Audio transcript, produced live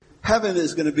Heaven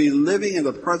is going to be living in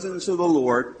the presence of the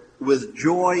Lord with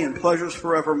joy and pleasures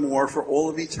forevermore for all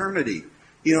of eternity.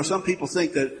 You know, some people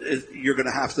think that you're going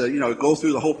to have to, go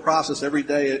through the whole process every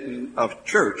day of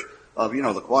church, of,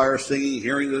 the choir singing,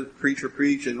 hearing the preacher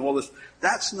preach and all this.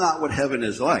 That's not what heaven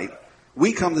is like.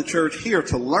 We come to church here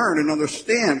to learn and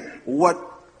understand what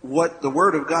the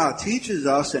Word of God teaches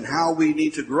us and how we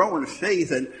need to grow in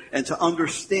faith and to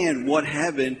understand what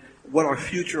heaven, what our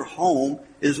future home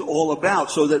is all about,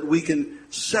 so that we can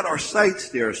set our sights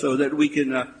there, so that we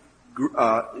can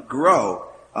grow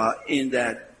in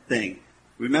that thing.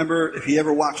 Remember, if you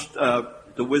ever watched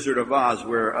The Wizard of Oz,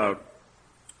 where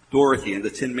Dorothy and the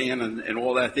Tin Man and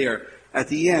all that there, at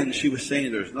the end she was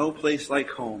saying, there's no place like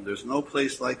home, there's no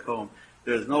place like home,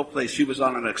 there's no place. She was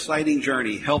on an exciting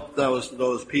journey, helped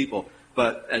those people,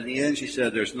 but at the end she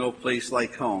said, there's no place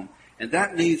like home. And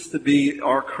that needs to be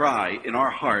our cry in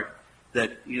our heart,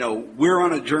 that, we're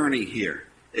on a journey here.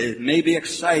 It may be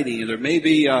exciting, and there may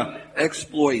be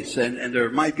exploits, and there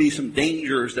might be some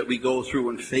dangers that we go through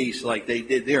and face like they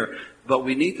did there. But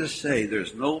we need to say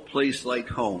there's no place like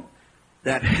home.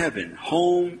 That heaven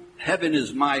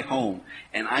is my home,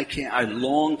 and I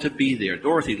long to be there.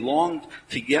 Dorothy longed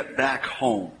to get back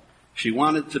home. She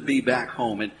wanted to be back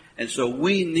home, and so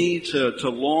we need to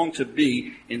long to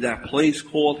be in that place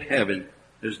called heaven.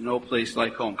 There's no place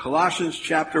like home. Colossians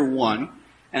chapter 1.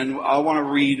 And I want to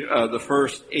read the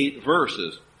first 8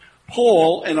 verses.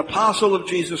 Paul, an apostle of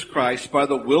Jesus Christ, by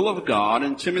the will of God,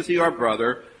 and Timothy our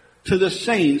brother, to the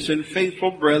saints and faithful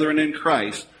brethren in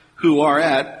Christ who are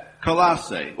at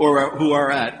Colossae, or who are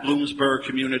at Bloomsburg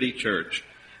Community Church.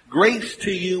 Grace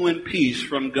to you and peace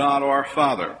from God our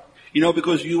Father.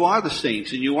 Because you are the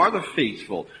saints and you are the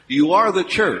faithful. You are the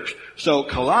church. So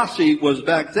Colossae was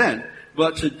back then.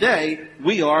 But today,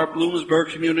 we are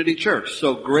Bloomsburg Community Church.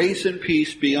 So grace and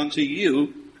peace be unto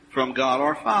you from God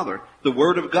our Father. The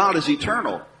Word of God is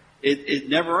eternal. It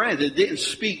never ends. It didn't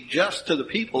speak just to the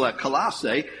people at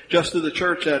Colossae, just to the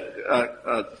church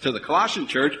to the Colossian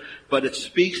church, but it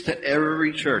speaks to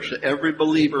every church, to every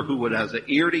believer who has an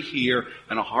ear to hear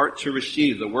and a heart to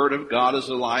receive. The Word of God is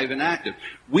alive and active.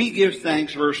 We give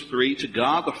thanks, verse 3, to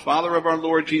God, the Father of our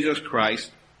Lord Jesus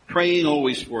Christ, praying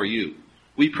always for you.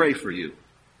 We pray for you.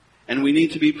 And we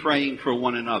need to be praying for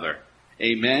one another.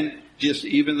 Amen. Just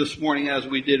even this morning as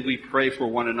we did, we pray for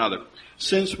one another.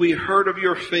 Since we heard of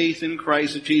your faith in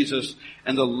Christ Jesus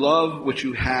and the love which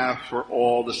you have for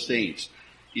all the saints.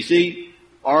 You see,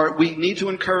 we need to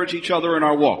encourage each other in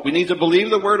our walk. We need to believe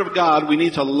the Word of God. We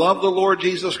need to love the Lord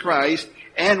Jesus Christ.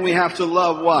 And we have to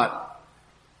love what?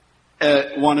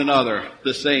 One another,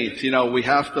 the saints. We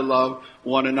have to love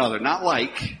one another. Not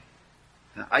like.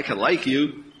 I can like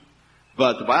you,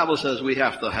 but the Bible says we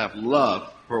have to have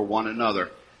love for one another.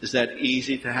 Is that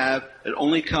easy to have? It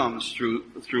only comes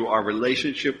through our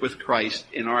relationship with Christ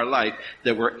in our life,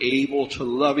 that we're able to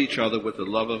love each other with the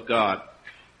love of God.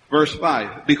 Verse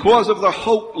 5, because of the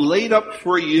hope laid up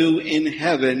for you in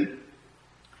heaven,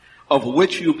 of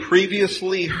which you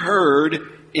previously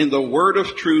heard in the word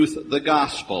of truth, the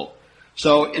gospel.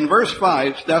 So in verse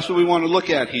 5, that's what we want to look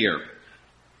at here.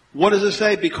 What does it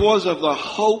say? Because of the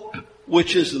hope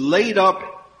which is laid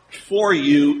up for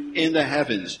you in the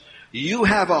heavens. You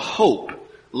have a hope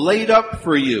laid up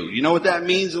for you. You know what that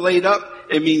means, laid up?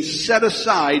 It means set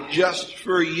aside just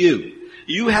for you.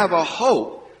 You have a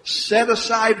hope set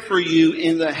aside for you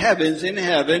in the heavens, in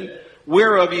heaven,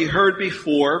 whereof ye heard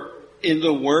before in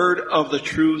the word of the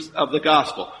truth of the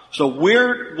gospel. So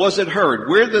where was it heard?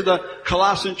 Where did the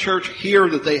Colossian church hear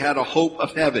that they had a hope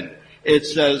of heaven? It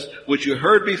says, which you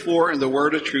heard before in the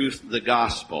word of truth, the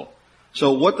gospel.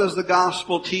 So what does the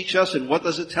gospel teach us and what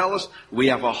does it tell us? We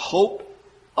have a hope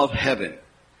of heaven.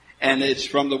 And it's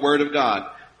from the word of God,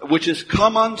 which is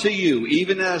come unto you,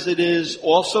 even as it is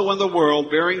also in the world,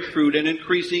 bearing fruit and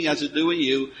increasing as it do in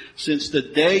you, since the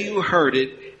day you heard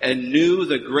it and knew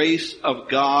the grace of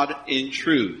God in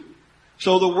truth.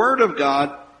 So the word of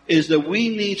God is that we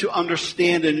need to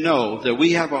understand and know that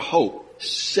we have a hope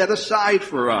set aside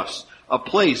for us. A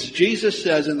place. Jesus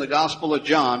says in the Gospel of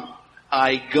John,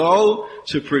 I go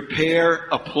to prepare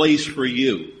a place for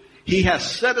you. He has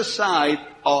set aside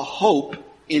a hope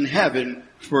in heaven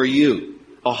for you.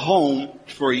 A home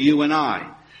for you and I.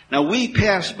 Now we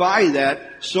pass by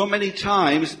that so many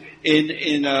times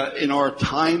in our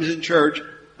times in church.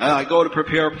 I go to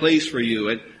prepare a place for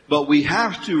you. But we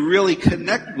have to really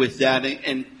connect with that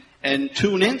and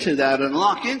tune into that and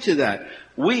lock into that.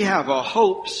 We have a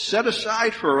hope set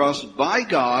aside for us by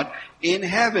God in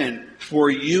heaven for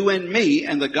you and me,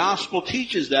 and the gospel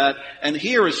teaches that. And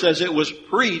here it says it was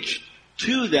preached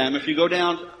to them. If you go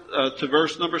down to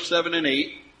verse number 7 and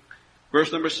 8,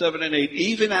 Verse number 7 and 8.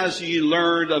 Even as ye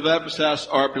learned of Epaphras,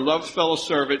 our beloved fellow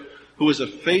servant, who is a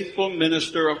faithful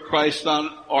minister of Christ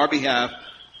on our behalf,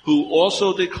 who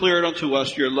also declared unto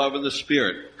us your love in the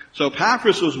Spirit. So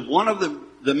Epaphras was one of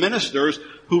the ministers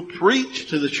who preached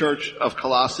to the church of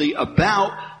Colossae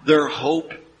about their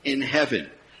hope in heaven.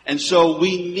 And so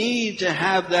we need to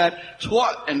have that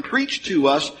taught and preached to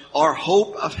us, our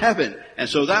hope of heaven. And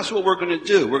so that's what we're going to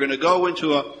do. We're going to go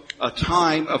into a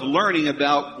time of learning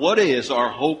about what is our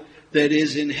hope that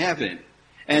is in heaven.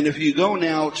 And if you go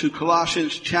now to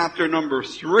Colossians chapter number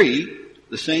 3,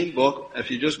 the same book,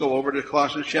 if you just go over to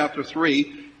Colossians chapter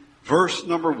 3, verse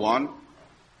number 1,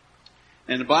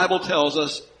 and the Bible tells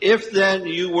us, if then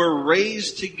you were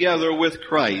raised together with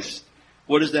Christ,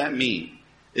 what does that mean?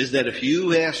 Is that if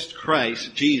you asked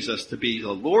Christ, Jesus, to be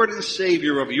the Lord and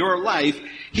Savior of your life,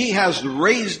 He has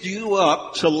raised you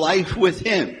up to life with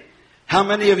Him. How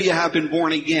many of you have been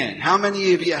born again? How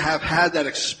many of you have had that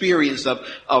experience of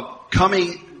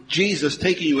coming, Jesus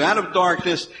taking you out of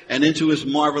darkness and into His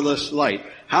marvelous light?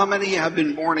 How many have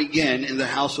been born again in the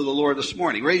house of the Lord this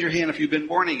morning? Raise your hand if you've been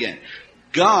born again.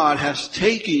 God has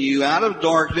taken you out of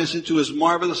darkness into His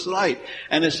marvelous light.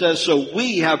 And it says, so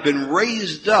we have been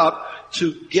raised up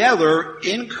together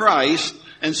in Christ.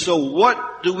 And so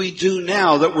what do we do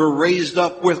now that we're raised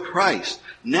up with Christ?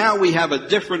 Now we have a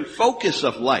different focus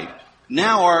of life.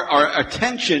 Now our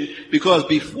attention, because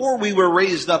before we were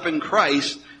raised up in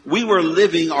Christ, we were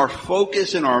living, our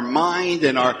focus and our mind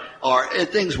and our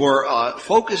things were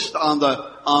focused on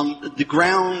the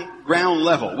ground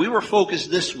level. We were focused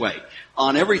this way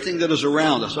on everything that is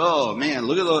around us. Oh man,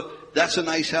 look at that's a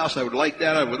nice house. I would like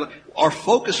that. Our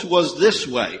focus was this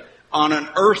way, on an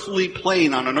earthly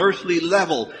plane, on an earthly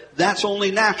level. That's only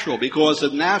natural, because the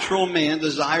natural man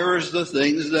desires the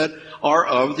things that are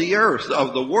of the earth,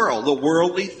 of the world, the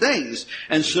worldly things.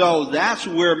 And so that's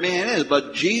where man is.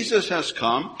 But Jesus has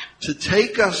come to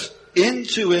take us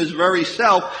into His very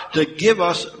self, to give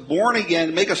us born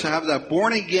again, make us have that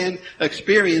born again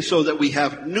experience so that we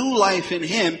have new life in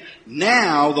Him.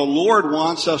 Now the Lord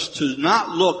wants us to not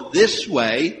look this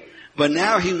way, but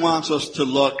now He wants us to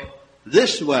look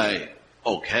this way.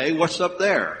 Okay, what's up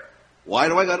there? Why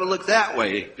do I got to look that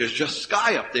way? There's just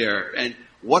sky up there, and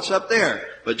what's up there?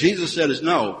 But Jesus said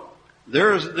no.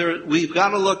 We've got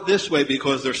to look this way,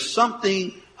 because there's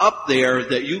something up there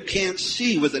that you can't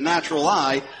see with the natural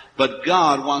eye, but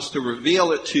God wants to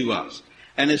reveal it to us.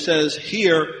 And it says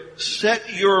here,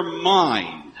 set your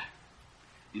mind.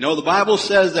 You know, the Bible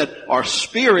says that our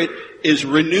spirit is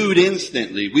renewed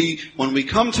instantly. When we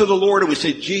come to the Lord and we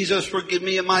say, Jesus, forgive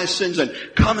me of my sins and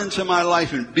come into my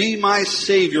life and be my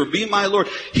Savior, be my Lord,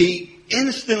 He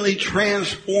instantly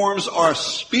transforms our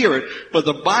spirit. But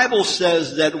the Bible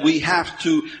says that we have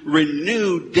to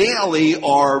renew daily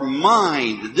our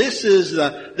mind. This is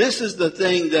the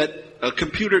thing that a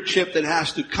computer chip that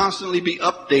has to constantly be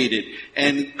updated,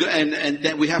 and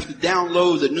then we have to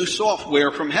download the new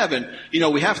software from heaven. You know,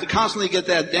 we have to constantly get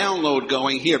that download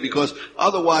going here, because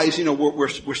otherwise, you know,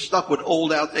 we're stuck with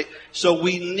old outdated. So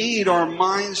we need our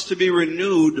minds to be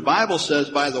renewed, the Bible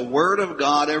says, by the Word of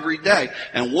God every day.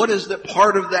 And what is the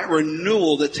part of that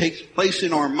renewal that takes place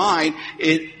in our mind?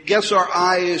 It gets our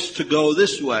eyes to go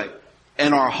this way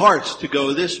and our hearts to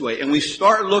go this way. And we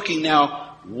start looking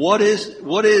now, what is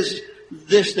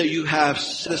this that you have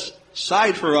set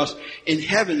aside for us in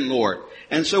heaven, Lord?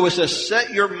 And so it says,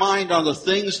 set your mind on the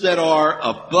things that are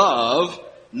above,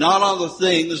 not on the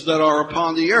things that are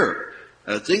upon the earth.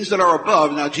 Things that are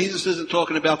above. Now, Jesus isn't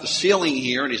talking about the ceiling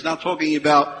here, and He's not talking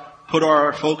about put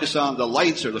our focus on the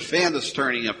lights or the fan that's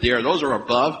turning up there. Those are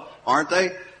above, aren't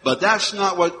they? But that's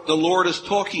not what the Lord is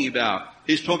talking about.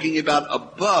 He's talking about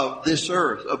above this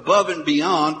earth, above and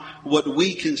beyond what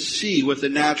we can see with the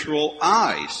natural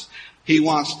eyes. He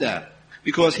wants that,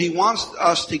 because He wants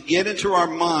us to get into our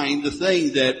mind the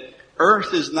thing that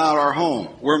earth is not our home.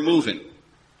 We're moving.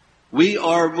 We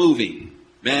are moving.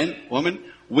 Men, woman,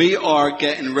 we are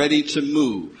getting ready to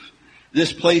move.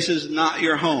 This place is not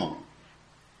your home.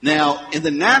 Now, in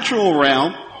the natural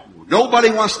realm,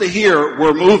 nobody wants to hear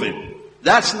we're moving.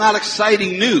 That's not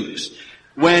exciting news.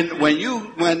 When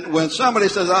somebody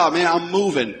says, oh man, I'm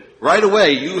moving, right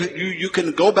away, you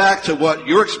can go back to what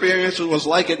your experience was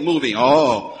like at moving.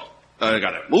 Oh, we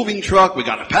got a moving truck, we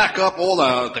got to pack up all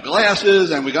the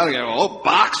glasses, and we got to get all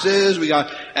boxes,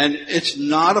 and it's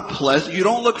not a pleasant, you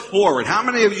don't look forward. How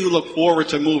many of you look forward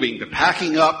to moving, to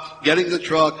packing up, getting the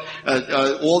truck,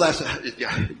 all that stuff?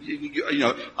 You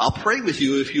know, I'll pray with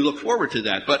you if you look forward to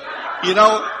that. But,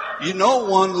 no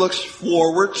one looks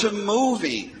forward to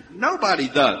moving. Nobody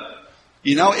does.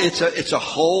 You know, it's a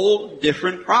whole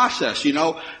different process. You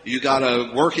know, you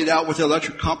gotta work it out with the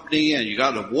electric company, and you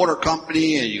got a water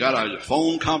company, and you got a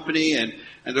phone company, and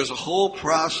there's a whole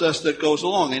process that goes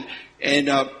along. And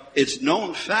it's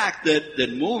known fact that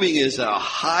moving is a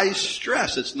high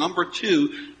stress. It's number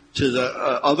 2 to the,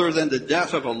 other than the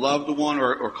death of a loved one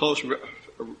or close,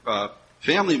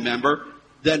 family member,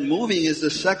 then moving is the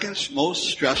second most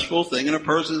stressful thing in a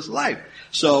person's life.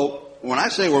 So when I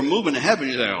say we're moving to heaven,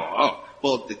 you say, oh,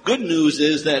 well, the good news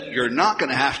is that you're not going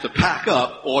to have to pack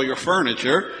up all your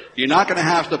furniture. You're not going to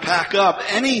have to pack up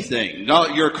anything. No,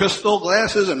 your crystal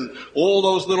glasses and all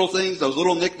those little things, those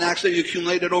little knickknacks that you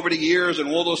accumulated over the years and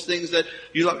all those things that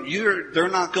they're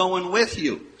not going with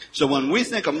you. So when we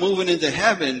think of moving into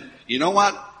heaven, you know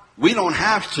what? We don't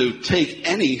have to take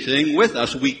anything with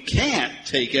us. We can't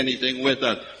take anything with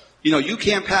us. You know, you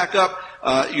can't pack up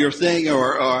your thing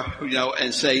or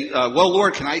and say, well,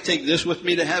 Lord, can I take this with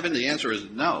me to heaven? The answer is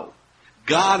no.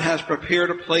 God has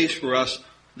prepared a place for us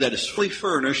that is fully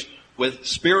furnished with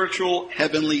spiritual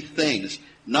heavenly things.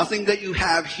 Nothing that you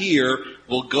have here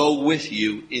will go with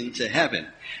you into heaven.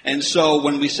 And so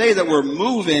when we say that we're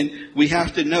moving, we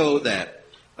have to know that.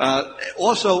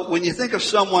 Also, when you think of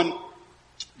someone,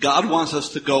 God wants us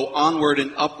to go onward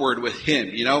and upward with Him,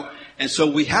 you know. And so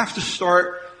we have to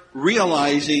start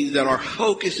realizing that our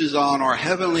focus is on our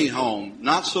heavenly home,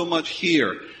 not so much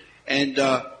here. And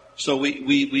so we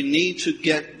need to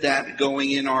get that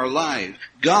going in our life.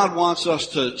 God wants us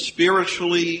to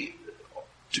spiritually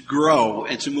to grow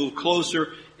and to move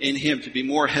closer in Him, to be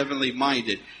more heavenly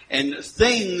minded. And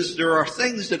there are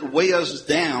things that weigh us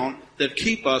down that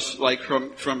keep us like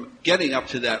from getting up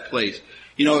to that place.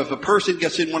 You know, if a person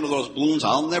gets in one of those balloons,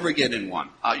 I'll never get in one.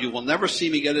 You will never see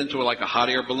me get into like a hot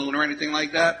air balloon or anything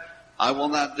like that. I will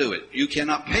not do it. You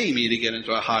cannot pay me to get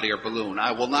into a hot air balloon.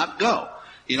 I will not go.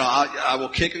 You know, I will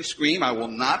kick and scream. I will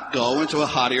not go into a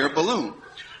hot air balloon.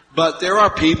 But there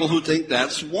are people who think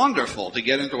that's wonderful to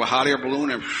get into a hot air balloon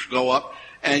and go up.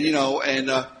 And,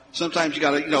 sometimes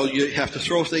you have to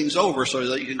throw things over so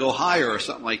that you can go higher or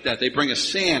something like that. They bring a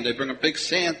big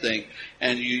sand thing,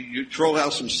 and you throw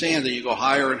out some sand and you go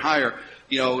higher and higher.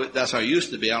 You know, that's how it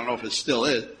used to be. I don't know if it still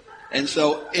is. And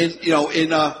so,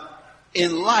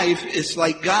 in life, it's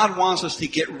like God wants us to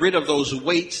get rid of those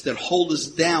weights that hold us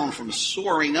down from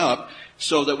soaring up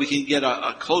so that we can get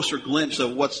a closer glimpse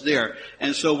of what's there.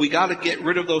 And so we got to get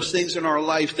rid of those things in our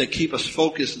life that keep us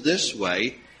focused this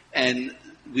way, and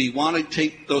we want to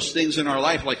take those things in our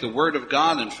life, like the Word of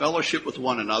God and fellowship with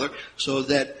one another, so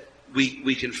that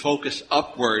we can focus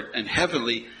upward and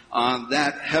heavenly on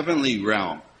that heavenly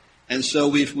realm. And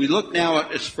so if we look now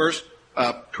at this First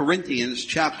Corinthians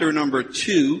chapter number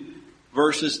 2,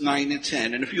 verses 9 and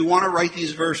 10. And if you want to write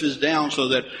these verses down so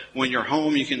that when you're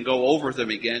home you can go over them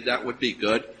again, that would be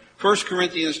good. 1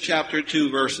 Corinthians chapter 2,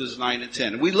 verses 9 and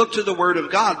 10. We look to the Word of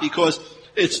God because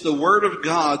it's the Word of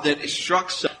God that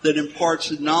instructs us, that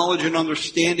imparts knowledge and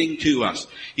understanding to us.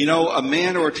 You know, a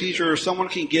man or a teacher or someone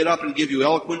can get up and give you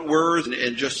eloquent words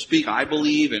and just speak, I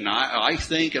believe and I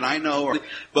think and I know.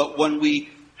 But when we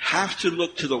have to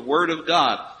look to the Word of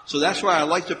God, so that's why I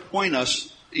like to point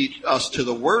us to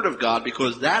the Word of God,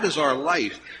 because that is our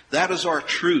life. That is our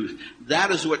truth.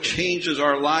 That is what changes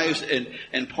our lives and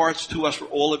imparts to us for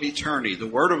all of eternity. The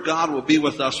Word of God will be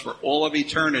with us for all of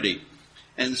eternity.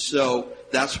 And so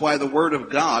that's why the Word of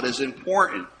God is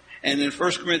important. And in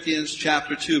 1 Corinthians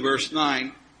chapter 2, verse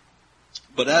 9,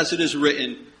 but as it is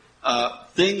written,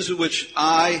 things which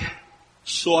eye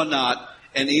saw not,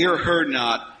 and ear heard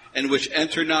not, and which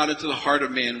enter not into the heart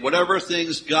of man, whatever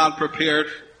things God prepared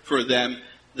for them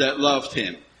that loved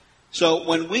Him. So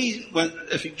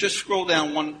if you just scroll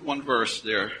down one verse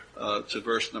there, to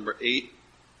verse number 8,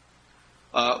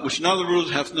 which none of the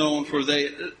rulers have known, for they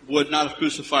would not have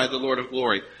crucified the Lord of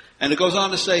glory. And it goes on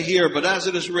to say here, but as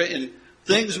it is written,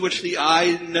 things which the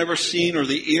eye never seen or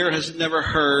the ear has never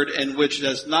heard, and which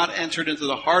has not entered into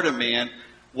the heart of man,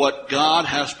 what God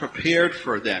has prepared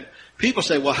for them. People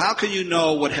say, well, how can you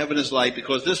know what heaven is like?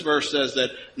 Because this verse says that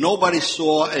nobody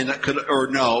saw and could or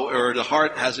know, or the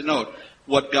heart hasn't known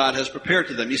what God has prepared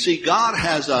to them. You see, God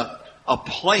has a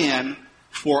plan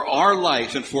for our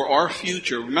life and for our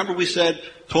future. Remember we said,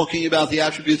 talking about the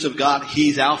attributes of God,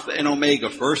 He's Alpha and Omega,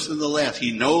 first and the last.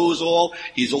 He knows all.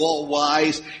 He's all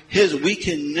wise. We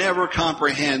can never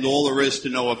comprehend all there is to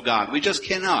know of God. We just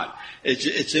cannot.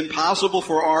 It's impossible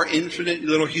for our infinite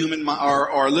little human,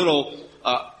 our little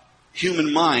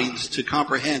human minds to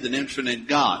comprehend an infinite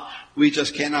God. We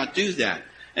just cannot do that.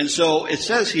 And so it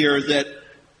says here that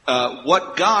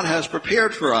what God has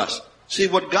prepared for us. See,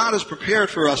 what God has prepared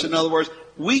for us, in other words,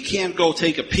 we can't go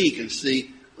take a peek and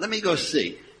see, let me go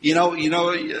see.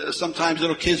 Sometimes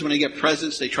little kids, when they get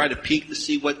presents, they try to peek to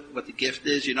see what the gift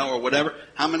is, or whatever.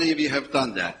 How many of you have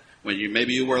done that? When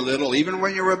maybe you were little, even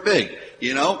when you were big,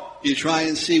 you try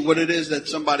and see what it is that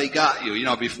somebody got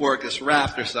you, before it gets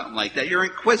wrapped or something like that. You're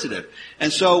inquisitive.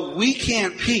 And so we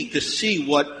can't peek to see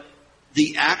what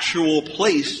the actual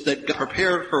place that God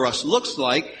prepared for us looks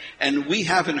like, and we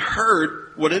haven't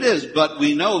heard what it is. But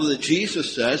we know that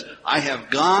Jesus says,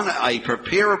 I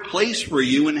prepare a place for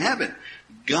you in heaven.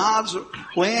 God's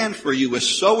plan for you is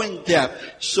so in depth,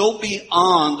 so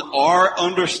beyond our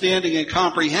understanding and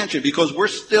comprehension, because we're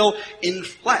still in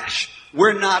flesh.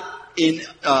 We're not in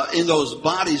those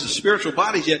bodies, the spiritual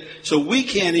bodies yet, so we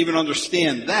can't even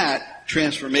understand that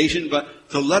transformation, but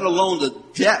to let alone the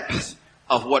depth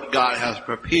of what God has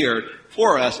prepared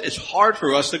for us, it's hard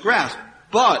for us to grasp.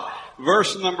 But,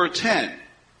 verse number 10,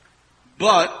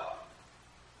 but,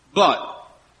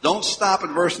 don't stop at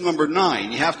verse number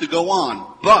 9. You have to go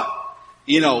on. But,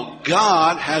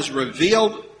 God has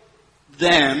revealed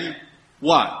them,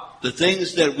 what? The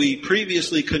things that we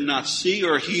previously could not see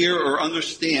or hear or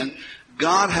understand.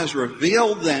 God has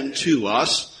revealed them to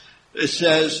us, it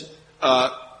says,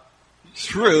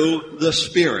 through the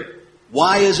Spirit.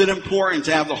 Why is it important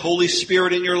to have the Holy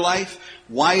Spirit in your life?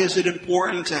 Why is it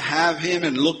important to have Him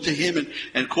and look to Him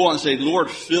and call and say,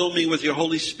 Lord, fill me with your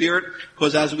Holy Spirit?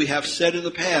 Because as we have said in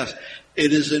the past,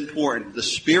 it is important. The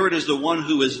Spirit is the one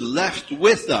who is left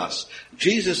with us.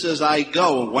 Jesus says, I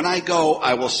go, and when I go,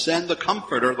 I will send the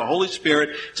Comforter, the Holy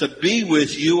Spirit, to be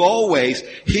with you always.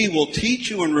 He will teach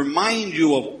you and remind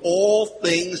you of all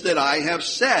things that I have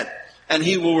said. And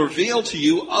He will reveal to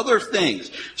you other things.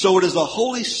 So it is the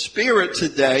Holy Spirit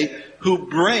today who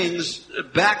brings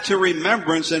back to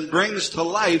remembrance and brings to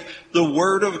life the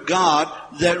Word of God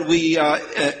that we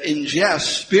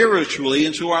ingest spiritually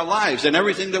into our lives. And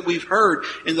everything that we've heard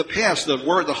in the past, the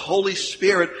Word, the Holy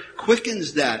Spirit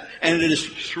quickens that. And it is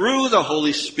through the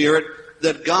Holy Spirit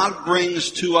that God brings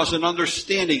to us an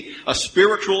understanding, a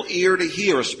spiritual ear to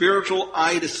hear, a spiritual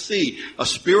eye to see, a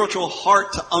spiritual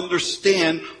heart to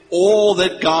understand all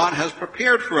that God has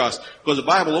prepared for us. Because the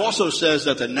Bible also says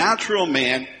that the natural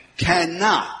man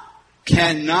cannot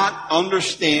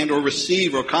understand or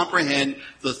receive or comprehend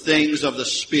the things of the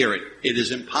Spirit. It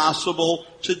is impossible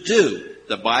to do.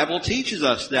 The Bible teaches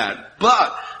us that.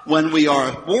 But when we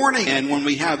are born again, when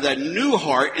we have that new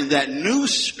heart and that new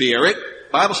spirit,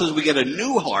 the Bible says we get a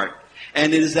new heart.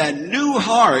 And it is that new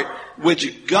heart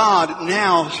which God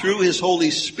now, through His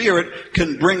Holy Spirit,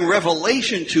 can bring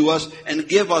revelation to us and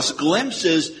give us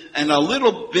glimpses and a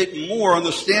little bit more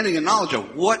understanding and knowledge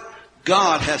of what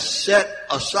God has set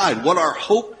aside, what our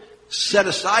hope set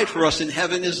aside for us in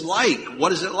heaven is like.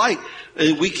 What is it like?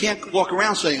 We can't walk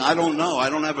around saying, I don't know,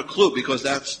 I don't have a clue, because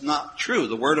that's not true.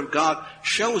 The Word of God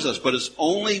shows us, but it's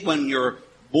only when you're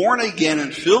born again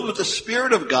and filled with the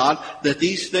Spirit of God that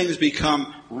these things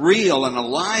become real and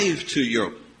alive to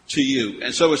you.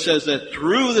 And so it says that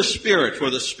through the Spirit, for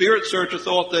the Spirit searcheth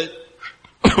all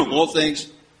things,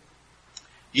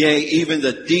 yea, even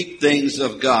the deep things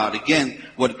of God. Again,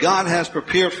 what God has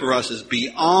prepared for us is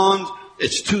beyond,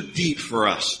 it's too deep for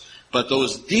us. But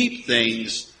those deep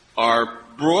things are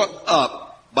brought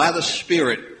up by the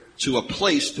Spirit to a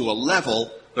place, to a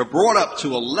level. They're brought up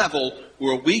to a level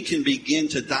where we can begin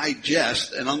to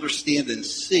digest and understand and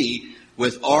see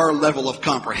with our level of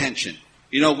comprehension.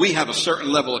 We have a certain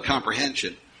level of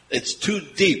comprehension. It's too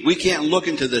deep. We can't look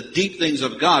into the deep things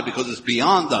of God because it's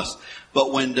beyond us.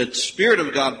 But when the Spirit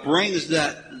of God brings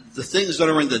the things that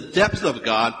are in the depth of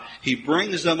God, He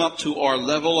brings them up to our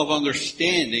level of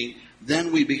understanding,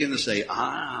 then we begin to say,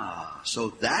 so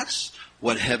that's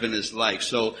what heaven is like.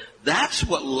 So that's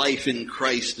what life in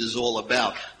Christ is all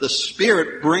about. The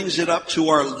Spirit brings it up to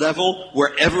our level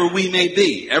wherever we may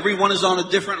be. Everyone is on a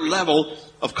different level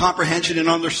of comprehension and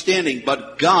understanding,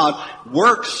 but God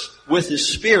works with His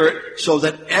Spirit so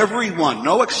that everyone,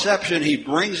 no exception, He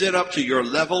brings it up to your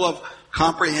level of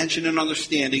comprehension and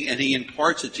understanding, and He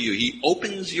imparts it to you. He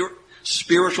opens your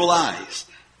spiritual eyes,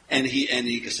 and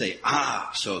you can say,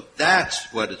 so that's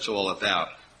what it's all about.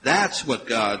 That's what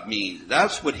God means.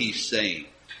 That's what He's saying.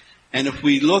 And if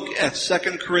we look at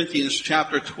 2 Corinthians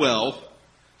chapter 12,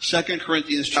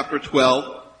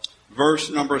 verse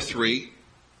number 3,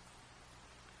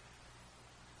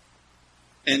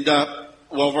 and,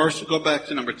 go back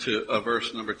to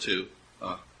verse number 2.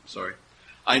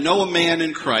 I know a man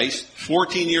in Christ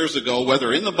 14 years ago,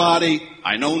 whether in the body,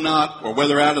 I know not, or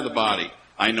whether out of the body,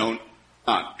 I know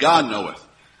not. God knoweth.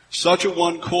 Such a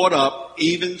one caught up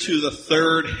even to the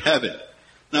third heaven.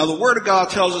 Now the Word of God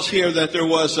tells us here that there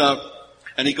was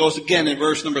And he goes again in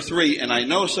verse number 3, and I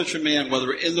know such a man,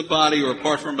 whether in the body or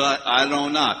apart from the body, I know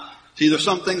not. See, there's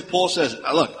some things Paul says,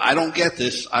 look, I don't get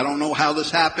this. I don't know how this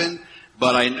happened,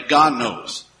 but God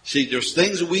knows. See, there's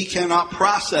things we cannot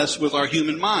process with our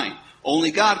human mind.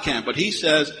 Only God can. But he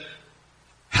says,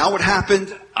 how it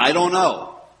happened, I don't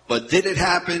know. But did it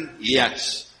happen?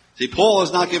 Yes. See, Paul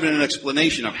is not giving an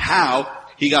explanation of how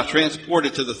he got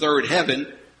transported to the third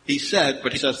heaven. He says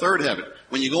third heaven.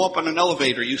 When you go up on an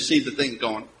elevator, you see the thing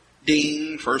going,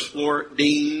 ding, first floor,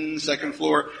 ding, second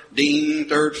floor, ding,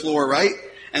 third floor, right?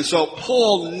 And so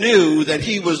Paul knew that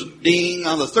he was ding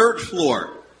on the third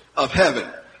floor of heaven.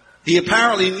 He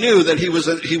apparently knew that he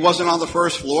wasn't on the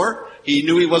first floor. He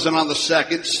knew he wasn't on the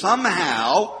second.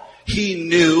 Somehow he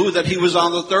knew that he was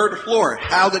on the third floor.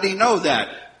 How did he know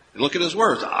that? Look at his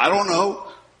words. I don't know.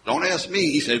 Don't ask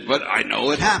me. He said, but I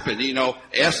know it happened.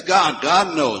 Ask God.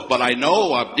 God knows. But I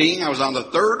know, I was on the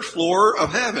third floor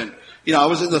of heaven. I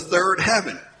was in the third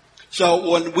heaven.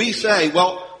 So when we say,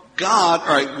 well, God, all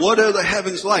right, what are the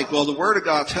heavens like? Well, the Word of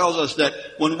God tells us that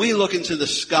when we look into the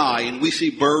sky and we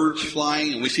see birds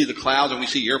flying and we see the clouds and we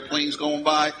see airplanes going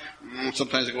by,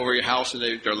 sometimes they go over your house and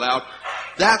they're loud,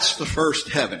 that's the first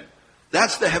heaven.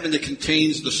 That's the heaven that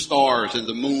contains the stars and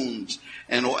the moons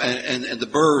and the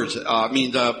birds.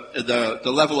 The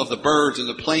level of the birds and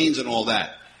the planes and all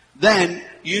that. Then,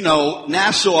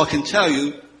 NASA can tell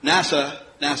you, NASA,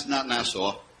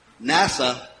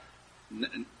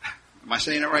 am I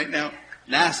saying it right now?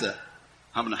 NASA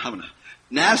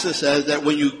says that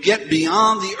when you get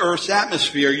beyond the Earth's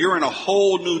atmosphere, you're in a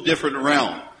whole new different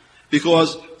realm.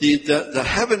 Because the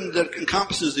heaven that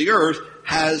encompasses the Earth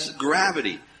has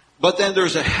gravity. But then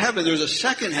there's a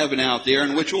second heaven out there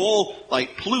in which all,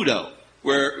 like Pluto,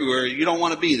 where you don't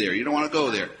want to be there, you don't want to go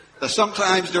there. But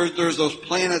sometimes there's those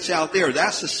planets out there.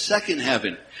 That's the second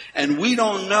heaven. And we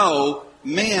don't know,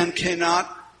 man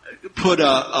cannot put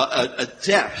a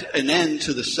depth, an end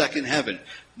to the second heaven.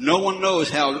 No one knows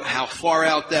how far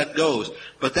out that goes.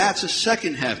 But that's a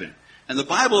second heaven. And the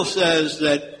Bible says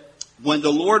that when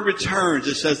the Lord returns,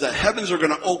 it says the heavens are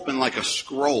going to open like a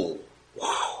scroll.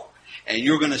 Wow. And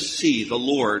you're going to see the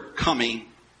Lord coming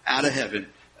out of heaven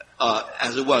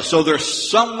as it was. So there's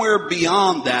somewhere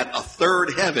beyond that a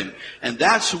third heaven. And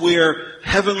that's where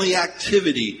heavenly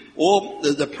activity, all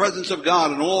the presence of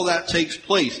God and all that takes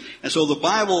place. And so the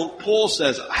Bible, Paul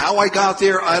says, how I got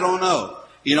there, I don't know.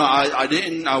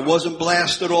 I wasn't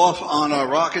blasted off on a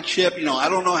rocket ship. I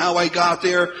don't know how I got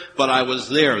there, but I was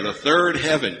there, the third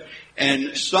heaven.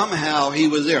 And somehow he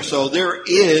was there. So there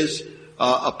is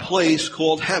a place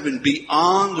called heaven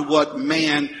beyond what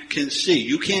man can see.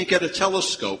 You can't get a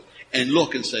telescope and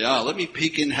look and say, let me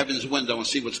peek in heaven's window and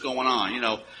see what's going on.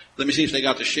 Let me see if they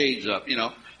got the shades up.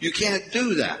 You can't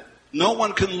do that. No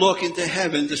one can look into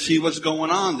heaven to see what's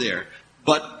going on there.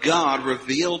 But God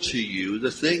revealed to you the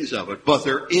things of it. But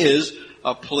there is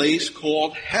a place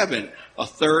called heaven, a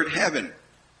third heaven.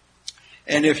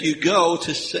 And if you go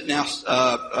to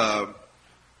now,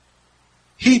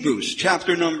 Hebrews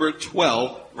chapter number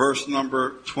 12, verse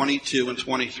number 22 and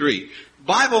 23.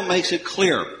 Bible makes it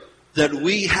clear that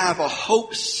we have a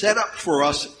hope set up for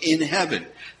us in heaven.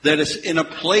 That it's in a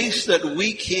place that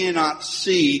we cannot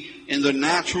see in the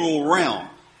natural realm.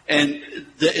 And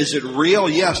is it real?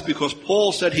 Yes, because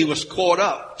Paul said he was caught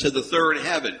up to the third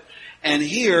heaven. And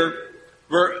here,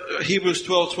 Hebrews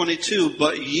 12:22,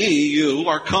 but you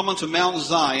are come unto Mount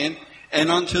Zion and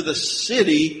unto the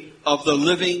city of the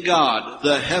living God,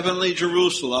 the heavenly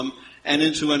Jerusalem, and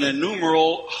into an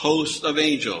innumerable host of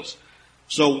angels.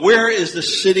 So where is the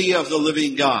city of the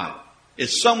living God?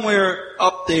 It's somewhere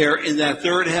up there in that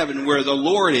third heaven where the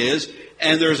Lord is,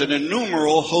 and there's an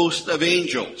innumerable host of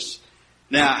angels.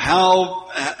 Now,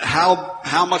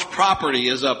 how much property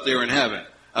is up there in heaven?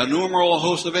 A innumerable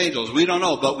host of angels. We don't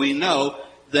know, but we know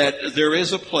that there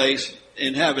is a place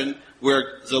in heaven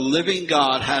where the living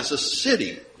God has a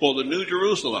city called the New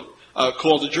Jerusalem,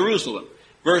 called the Jerusalem.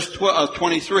 Verse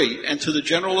 23, and to the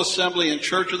general assembly and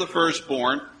church of the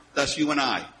firstborn, that's you and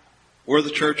I. We're the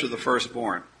church of the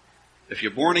firstborn. If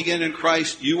you're born again in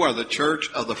Christ, you are the church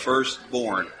of the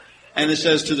firstborn. And it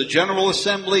says to the general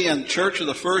assembly and church of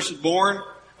the firstborn,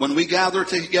 when we gather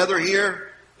together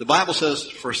here, the Bible says,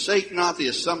 forsake not the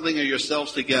assembling of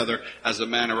yourselves together as the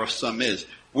manner of some is.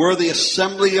 We're the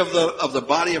assembly of the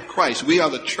body of Christ. We are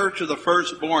the church of the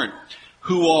firstborn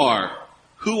who are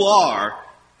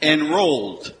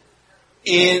enrolled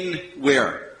in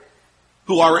where?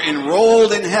 Who are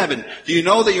enrolled in heaven. Do you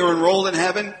know that you're enrolled in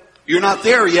heaven? You're not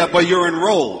there yet, but you're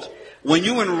enrolled. When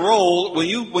you enroll, when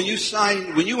you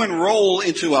enroll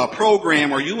into a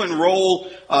program or you enroll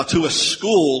to a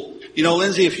school, You know,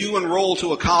 Lindsay, if you enroll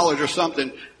to a college or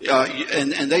something,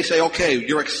 and they say, okay,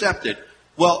 you're accepted.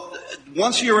 Well,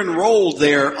 once you're enrolled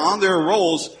there on their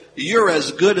rolls, you're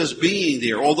as good as being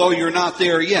there, although you're not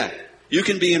there yet. You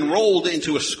can be enrolled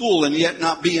into a school and yet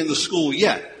not be in the school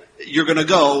yet. You're going to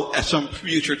go at some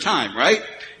future time, right?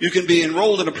 You can be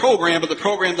enrolled in a program, but the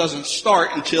program doesn't start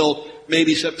until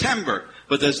maybe September.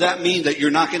 But does that mean that you're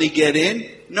not going to get in?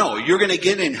 No, you're going to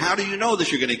get in. How do you know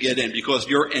that you're going to get in? Because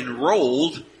you're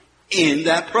enrolled in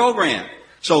that program.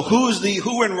 So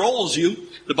who enrolls you?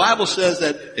 The Bible says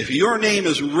that if your name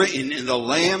is written in the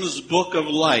Lamb's Book of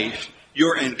Life,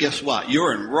 and guess what?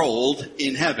 You're enrolled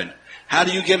in heaven. How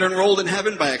do you get enrolled in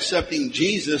heaven? By accepting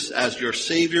Jesus as your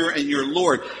Savior and your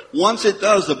Lord. Once it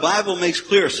does, the Bible makes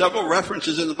clear, several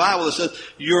references in the Bible that says,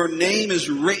 your name is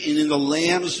written in the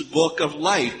Lamb's Book of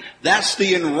Life. That's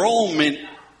the enrollment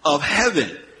of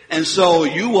heaven. And so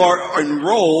you are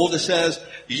enrolled, it says,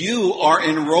 you are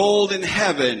enrolled in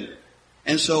heaven.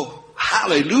 And so,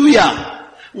 hallelujah!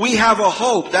 We have a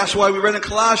hope. That's why we read in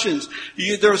Colossians.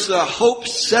 There's a hope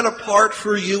set apart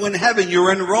for you in heaven.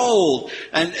 You're enrolled.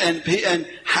 And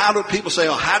how do people say,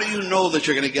 oh, how do you know that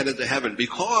you're going to get into heaven?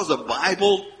 Because the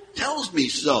Bible tells me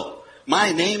so.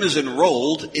 My name is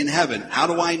enrolled in heaven. How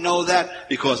do I know that?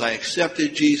 Because I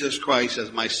accepted Jesus Christ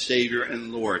as my Savior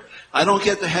and Lord. I don't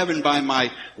get to heaven by my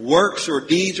works or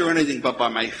deeds or anything, but by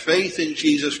my faith in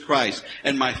Jesus Christ.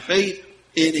 And my faith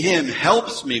in Him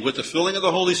helps me with the filling of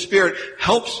the Holy Spirit,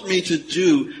 helps me to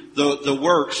do the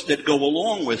works that go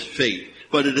along with faith.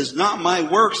 But it is not my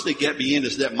works that get me in,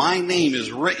 it's that my name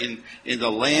is written in the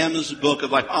Lamb's Book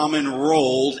of Life. I'm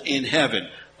enrolled in heaven.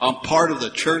 I'm part of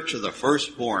the church of the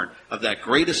firstborn, of that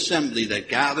great assembly that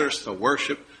gathers to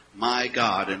worship my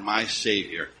God and my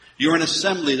Savior. You're an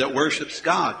assembly that worships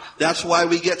God. That's why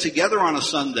we get together on a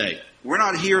Sunday. We're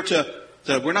not here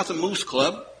we're not the Moose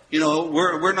Club. You know,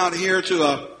 we're not here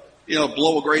to,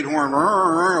 blow a great horn.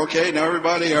 Okay, now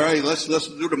everybody, all right, let's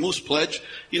do the Moose Pledge.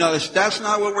 You know, that's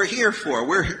not what we're here for.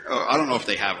 I don't know if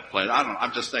they have a pledge.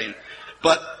 I'm just saying.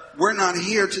 But we're not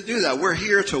here to do that. We're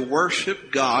here to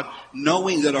worship God,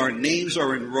 knowing that our names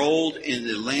are enrolled in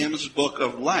the Lamb's Book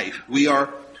of Life. We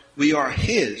are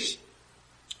His.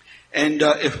 And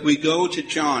if we go to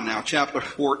John now, chapter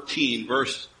 14,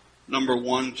 verse number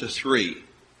 1 to 3.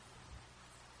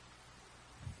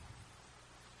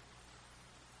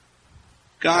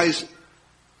 Guys,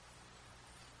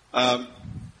 or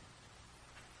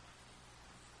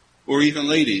even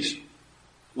ladies,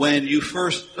 when you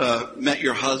first met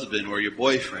your husband or your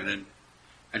boyfriend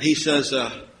and he says,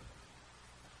 I'm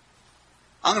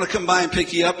going to come by and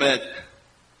pick you up at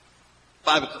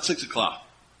 6 o'clock.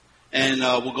 And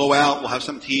we'll go out, we'll have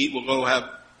something to eat, we'll go have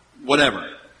whatever.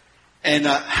 And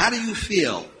how do you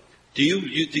feel? Do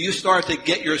you start to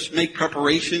make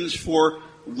preparations for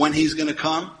when he's going to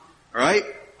come? Right?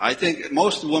 I think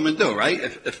most women do, right?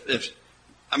 If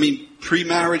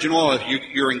pre-marriage and all, if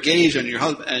you're engaged and your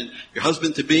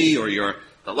husband to be, or you're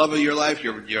the love of your life,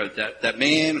 you're that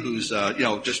man who's,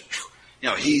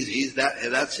 he's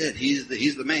that's it. He's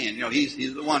the man.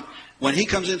 He's the one. When he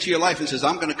comes into your life and says,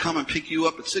 I'm going to come and pick you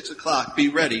up at 6 o'clock, be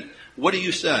ready. What do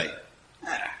you say?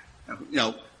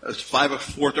 It's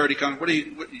 4:30 comes.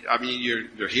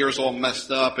 Your hair's all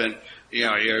messed up and,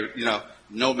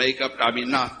 no makeup.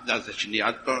 Not that you need.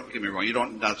 Don't get me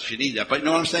wrong. Not that you need that. But you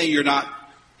know what I'm saying? You're not,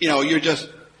 you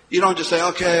don't just say,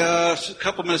 okay, a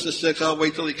couple minutes to 6, I'll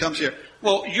wait till he comes here.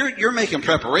 Well, you're making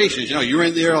preparations. You're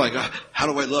in there like, how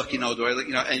do I look? Do I look,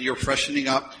 and you're freshening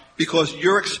up because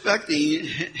you're expecting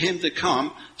him to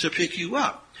come to pick you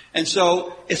up. And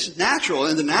so it's natural.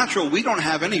 In the natural, we don't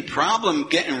have any problem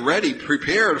getting ready,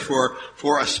 prepared for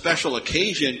a special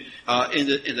occasion, in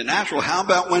the natural. How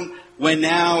about when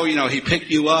now, he picked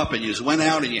you up and you just went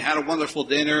out and you had a wonderful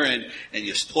dinner and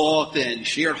you talked and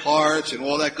shared hearts and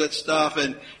all that good stuff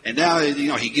and now,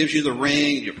 he gives you the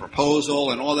ring, your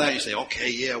proposal and all that. You say, okay,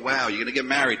 yeah, wow, you're going to get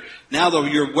married. Now though,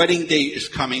 your wedding date is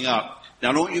coming up.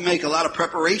 Now don't you make a lot of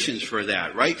preparations for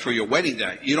that, right? For your wedding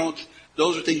date.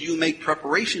 Those are things you make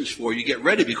preparations for. You get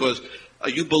ready because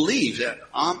you believe that,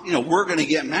 we're going to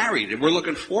get married and we're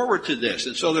looking forward to this.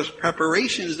 And so there's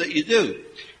preparations that you do.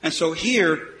 And so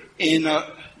here, in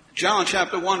John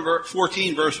chapter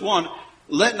 14, verse 1,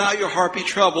 let not your heart be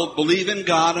troubled. Believe in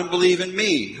God and believe in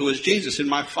me, who is Jesus. In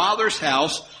my Father's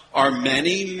house are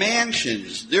many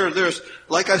mansions. There's,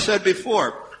 like I said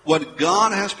before, what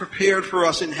God has prepared for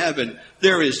us in heaven,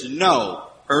 there is no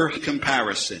earthly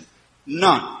comparison.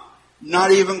 None.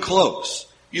 Not even close.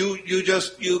 You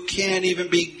can't even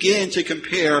begin to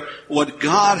compare what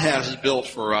God has built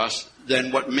for us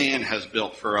than what man has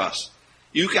built for us.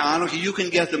 You can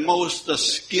get the most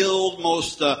skilled,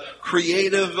 most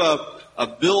creative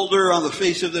builder on the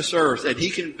face of this earth, and he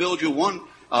can build you one,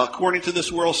 according to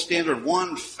this world standard,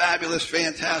 one fabulous,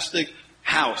 fantastic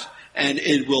house, and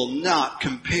it will not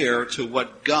compare to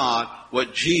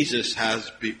what Jesus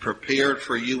has prepared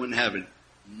for you in heaven.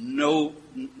 No,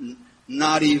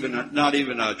 not even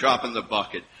a drop in the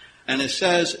bucket. And it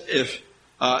says, if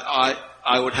I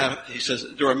would have, he says,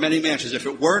 there are many mansions. If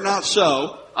it were not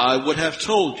so, I would have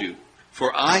told you,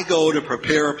 for I go to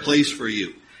prepare a place for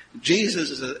you.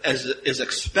 Jesus is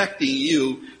expecting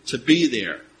you to be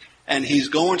there. And he's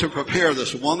going to prepare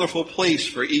this wonderful place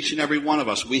for each and every one of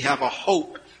us. We have a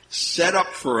hope set up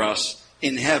for us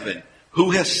in heaven.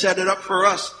 Who has set it up for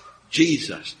us?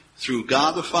 Jesus. Through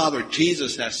God the Father,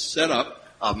 Jesus has set up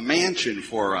a mansion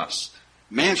for us.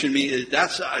 Mansion means,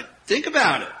 think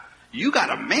about it. You got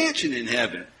a mansion in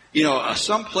heaven.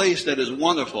 Some place that is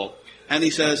wonderful. And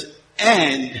he says,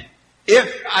 and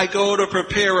if I go to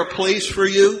prepare a place for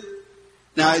you.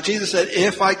 Now, Jesus said,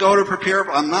 if I go to prepare,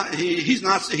 he's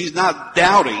not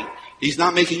doubting. He's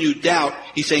not making you doubt.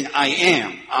 He's saying, I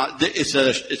am. It's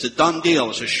a done deal.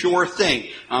 It's a sure thing.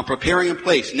 I'm preparing a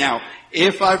place. Now,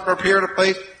 if I've prepared a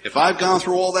place, if I've gone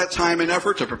through all that time and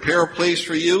effort to prepare a place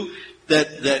for you,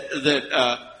 if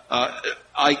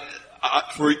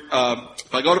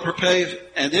I go to prepare,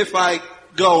 and if I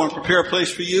go and prepare a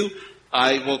place for you,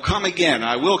 I will come again.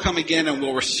 I will come again and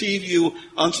will receive you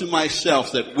unto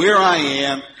myself, that where I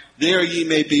am, there ye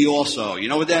may be also. You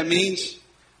know what that means?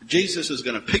 Jesus is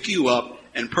going to pick you up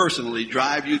and personally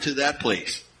drive you to that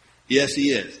place. Yes,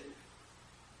 he is.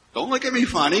 Don't look at me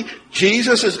funny.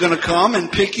 Jesus is going to come and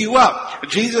pick you up.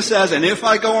 Jesus says, and if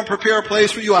I go and prepare a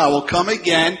place for you, I will come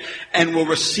again and will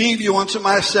receive you unto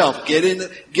myself. Get in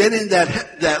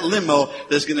that limo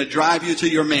that's going to drive you to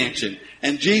your mansion.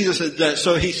 And Jesus says that,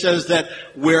 so he says that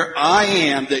where I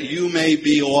am, that you may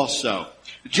be also.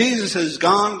 Jesus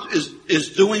is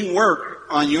doing work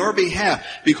on your behalf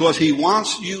because he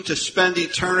wants you to spend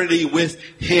eternity with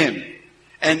him.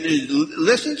 And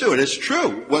listen to it. It's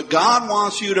true. What God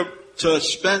wants you to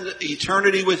spend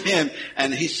eternity with him.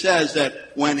 And he says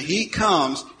that when he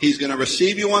comes, he's going to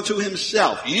receive you unto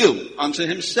himself. You unto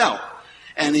himself.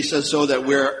 And he says, so that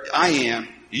where I am,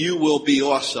 you will be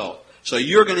also. So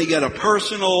you're going to get a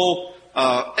personal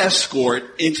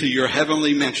escort into your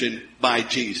heavenly mansion by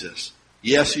Jesus.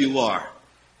 Yes, you are.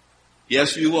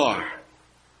 Yes, you are.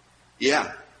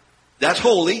 Yeah. That's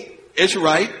holy. It's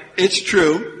right. It's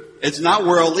true. It's not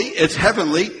worldly. It's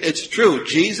heavenly. It's true.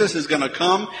 Jesus is going to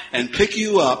come and pick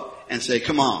you up and say,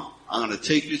 come on, I'm going to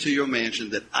take you to your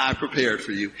mansion that I prepared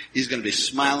for you. He's going to be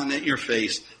smiling at your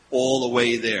face all the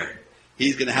way there.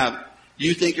 He's going to have,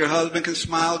 you think your husband can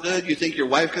smile good? You think your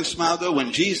wife can smile good?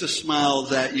 When Jesus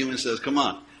smiles at you and says, come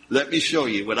on, let me show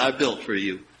you what I built for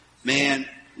you. Man,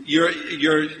 you're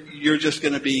just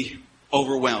going to be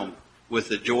overwhelmed with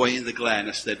the joy and the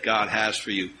gladness that God has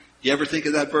for you. You ever think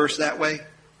of that verse that way?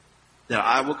 That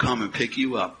I will come and pick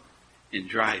you up and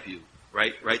drive you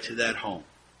right to that home.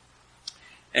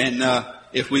 And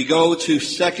if we go to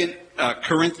 2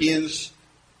 Corinthians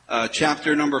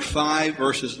chapter number 5,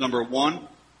 verses number 1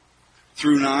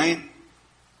 through 9.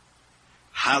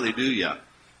 Hallelujah.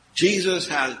 Jesus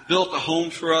has built a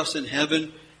home for us in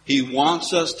heaven. He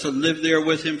wants us to live there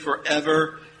with him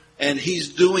forever. And he's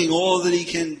doing all that he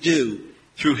can do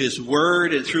through his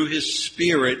word and through his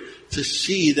spirit to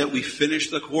see that we finish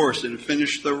the course and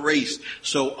finish the race.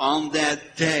 So on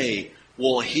that day,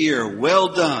 we'll hear, well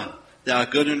done, thou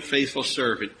good and faithful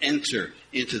servant. Enter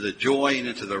into the joy and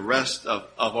into the rest of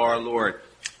our Lord.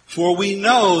 For we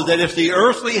know that if the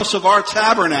earthly house of our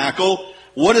tabernacle,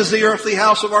 what is the earthly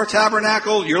house of our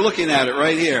tabernacle? You're looking at it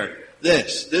right here.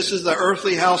 This is the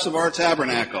earthly house of our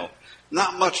tabernacle.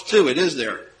 Not much to it, is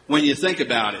there, when you think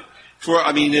about it?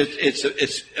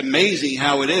 It's amazing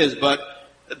how it is, but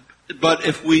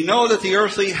if we know that the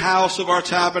earthly house of our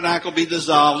tabernacle be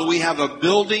dissolved, we have a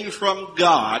building from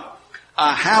God,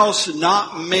 a house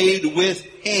not made with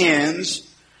hands,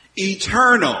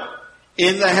 eternal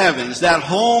in the heavens. That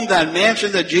home, that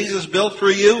mansion that Jesus built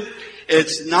for you,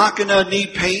 it's not going to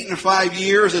need paint in 5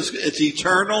 years. It's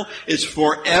eternal. It's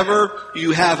forever.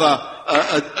 You have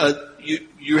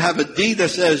you have a deed that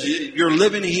says you're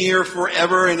living here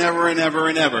forever and ever and ever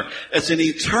and ever. It's an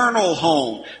eternal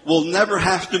home. We'll never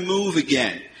have to move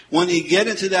again. When you get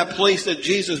into that place that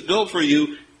Jesus built for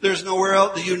you, there's nowhere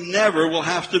else. You never will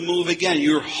have to move again.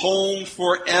 You're home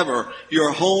forever.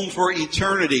 You're home for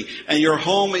eternity. And you're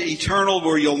home eternal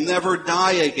where you'll never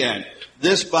die again.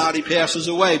 This body passes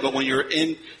away, but when you're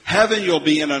in heaven, you'll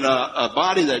be in a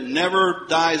body that never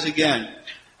dies again.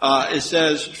 It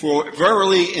says, for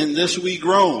verily in this we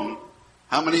groan.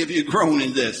 How many of you groan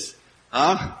in this?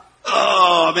 Huh?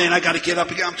 Oh man, I gotta get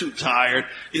up again. I'm too tired.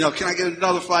 Can I get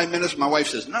another 5 minutes? My wife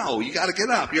says, no, you gotta get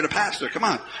up. You're the pastor. Come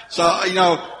on. So,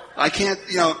 I can't,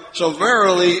 so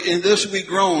verily in this we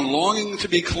groan, longing to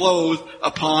be clothed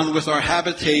upon with our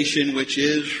habitation, which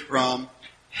is from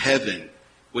heaven.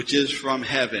 Which is from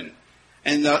heaven.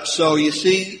 And so you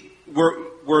see,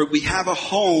 we have a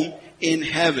home in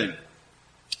heaven.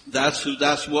 That's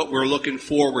what we're looking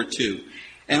forward to.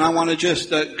 And I want to just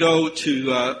go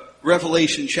to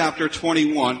Revelation chapter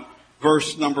 21,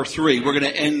 verse number 3. We're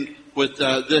going to end with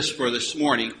this for this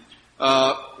morning.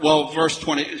 Verse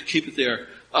 20, keep it there.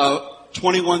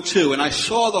 21:2. And I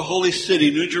saw the holy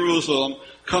city, New Jerusalem,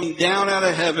 come down out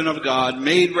of heaven of God,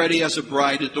 made ready as a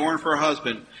bride adorned for her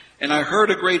husband. And I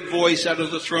heard a great voice out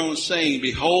of the throne saying,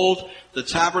 behold, the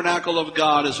tabernacle of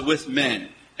God is with men,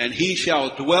 and he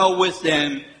shall dwell with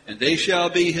them, and they shall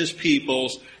be his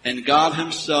peoples, and God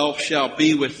himself shall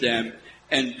be with them,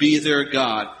 and be their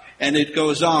God. And it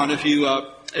goes on. If you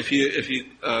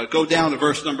go down to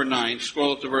verse number 9,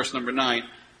 scroll up to verse number 9,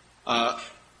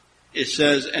 it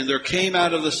says, and there came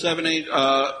out of the 7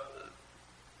 angels,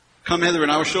 come hither,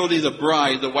 and I will show thee the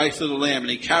bride, the wife of the Lamb.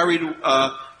 And he carried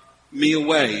me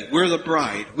away. We're the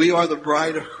bride. We are the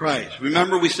bride of Christ.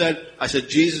 Remember I said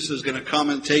Jesus is going to come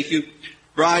and take you.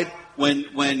 Bride,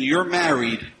 when you're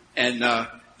married and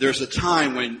there's a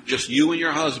time when just you and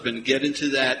your husband get into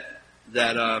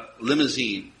that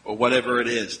limousine or whatever it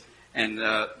is, and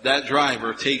that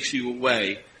driver takes you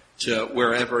away to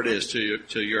wherever it is,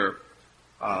 to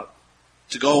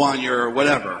go on your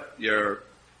whatever.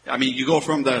 You go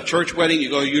from the church wedding, you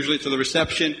go usually to the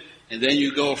reception, and then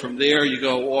you go from there, you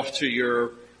go off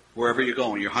to wherever you're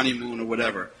going, your honeymoon or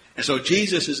whatever. And so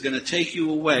Jesus is going to take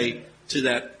you away to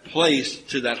that place,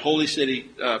 to that holy city,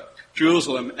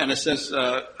 Jerusalem. And it says,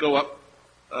 go up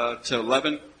to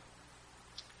 11.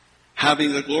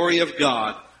 Having the glory of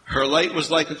God. Her light was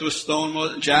like unto a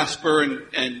stone, jasper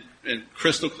and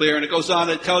crystal clear. And it goes on,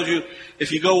 it tells you,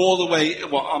 if you go all the way,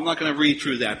 well, I'm not going to read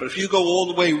through that, but if you go all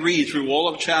the way, read through all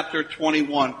of chapter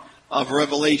 21 of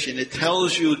Revelation, it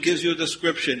gives you a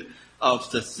description of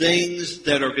the things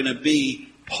that are going to be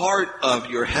part of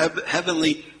your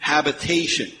heavenly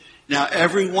habitation. Now,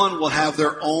 everyone will have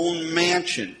their own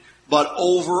mansion, but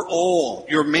overall,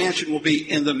 your mansion will be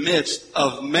in the midst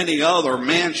of many other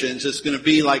mansions. It's going to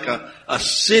be like a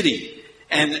city.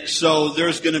 And so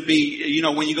there's going to be,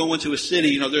 when you go into a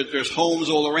city, there's homes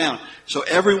all around. So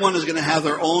everyone is going to have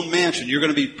their own mansion. You're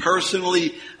going to be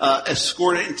personally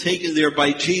escorted and taken there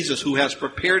by Jesus, who has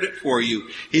prepared it for you.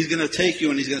 He's going to take you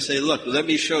and he's going to say, look, let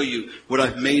me show you what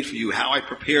I've made for you, how I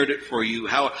prepared it for you,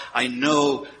 how I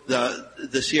know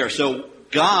this here. So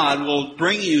God will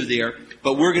bring you there,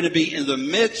 but we're going to be in the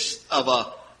midst of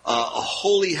a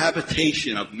holy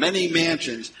habitation of many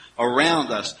mansions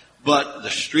around us. But the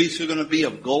streets are going to be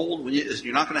of gold.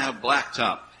 You're not going to have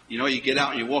blacktop. You get out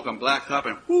and you walk on blacktop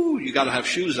and you got to have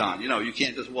shoes on. You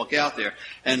can't just walk out there.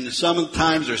 And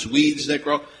sometimes there's weeds that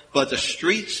grow. But the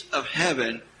streets of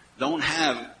heaven don't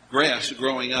have grass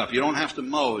growing up. You don't have to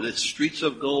mow. It's streets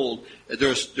of gold.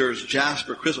 There's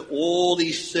jasper, crystal, all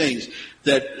these things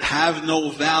that have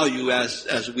no value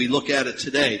as we look at it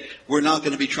today. We're not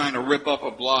going to be trying to rip up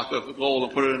a block of gold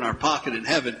and put it in our pocket in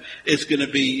heaven. It's going to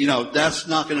be, that's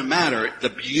not going to matter. The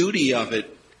beauty of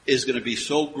it is going to be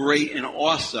so great and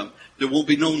awesome. There won't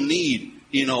be no need,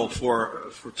 to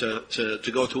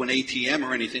go to an ATM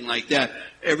or anything like that.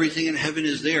 Everything in heaven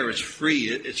is there. It's free.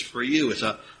 It's for you. It's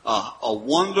a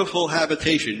wonderful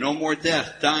habitation. No more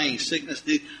death, dying, sickness.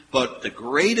 But the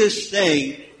greatest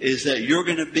thing is that you're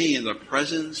going to be in the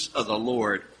presence of the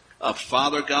Lord, of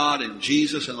Father God and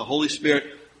Jesus and the Holy Spirit,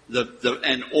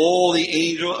 and all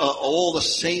the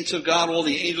saints of God, all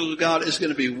the angels of God. Is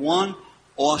going to be one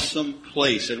awesome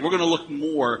place. And we're going to look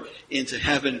more into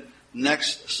heaven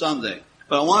next Sunday.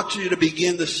 But I want you to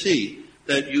begin to see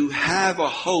that you have a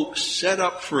hope set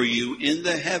up for you in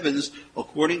the heavens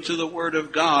according to the Word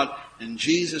of God, and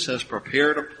Jesus has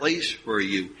prepared a place for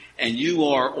you, and you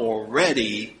are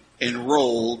already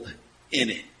enrolled in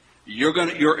it.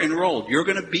 You're enrolled. You're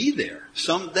going to be there.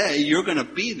 Someday you're going to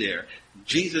be there.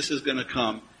 Jesus is going to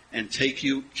come and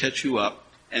catch you up,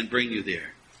 and bring you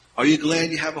there. Are you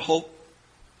glad you have a hope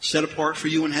set apart for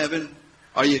you in heaven?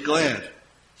 Are you glad?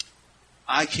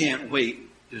 I can't wait.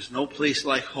 There's no place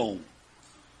like home.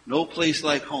 No place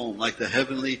like home, like the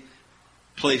heavenly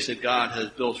place that God has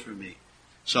built for me.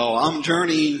 So I'm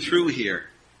journeying through here,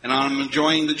 and I'm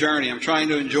enjoying the journey. I'm trying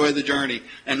to enjoy the journey.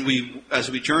 And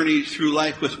as we journey through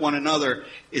life with one another,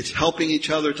 it's helping each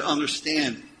other to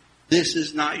understand this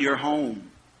is not your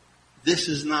home. This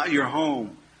is not your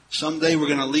home. Someday we're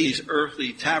going to leave these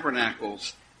earthly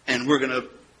tabernacles and we're going to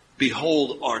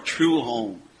behold our true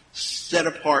home, set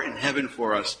apart in heaven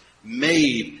for us,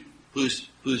 made, whose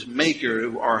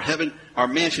maker, our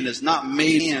mansion is not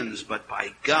made in hands, but by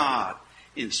God.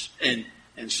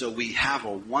 And so we have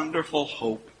a wonderful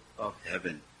hope of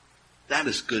heaven. That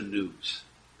is good news.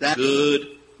 That's good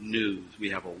news. We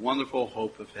have a wonderful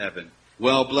hope of heaven.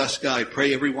 Well, bless God. I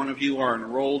pray every one of you are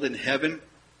enrolled in heaven.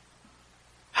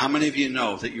 How many of you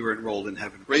know that you're enrolled in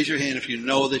heaven? Raise your hand if you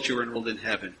know that you're enrolled in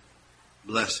heaven.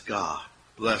 Bless God.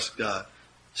 Bless God.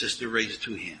 Sister, raise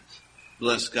 2 hands.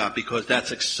 Bless God, because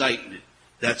that's excitement.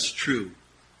 That's true.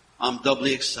 I'm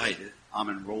doubly excited. I'm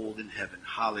enrolled in heaven.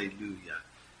 Hallelujah.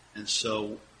 And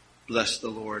so, bless the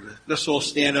Lord. Let's all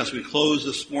stand as we close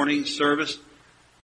this morning's service.